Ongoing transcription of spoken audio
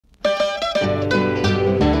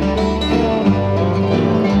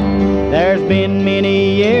been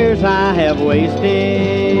many years I have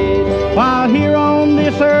wasted, while here on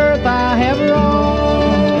this earth I have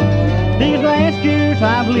roamed. These last years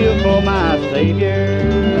I've lived for my Savior,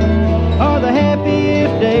 are the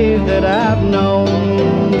happiest days that I've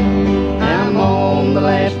known. I'm on the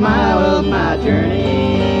last mile of my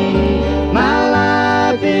journey, my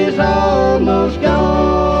life is almost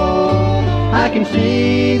gone. I can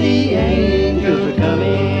see the angels are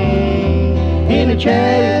coming in a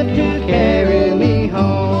chariot to carry me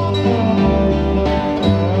home.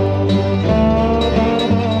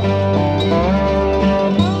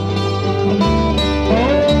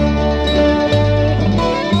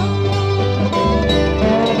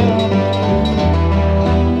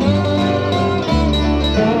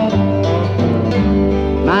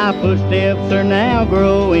 My footsteps are now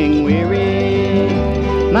growing weary,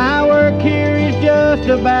 my work here is just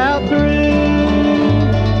about through.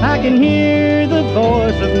 I can hear the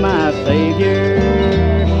voice of my Savior,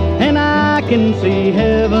 and I can see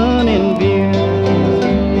heaven in view.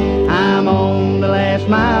 I'm on the last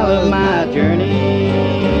mile of my journey,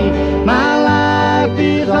 my life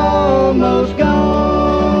is almost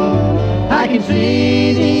gone. I can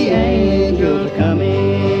see the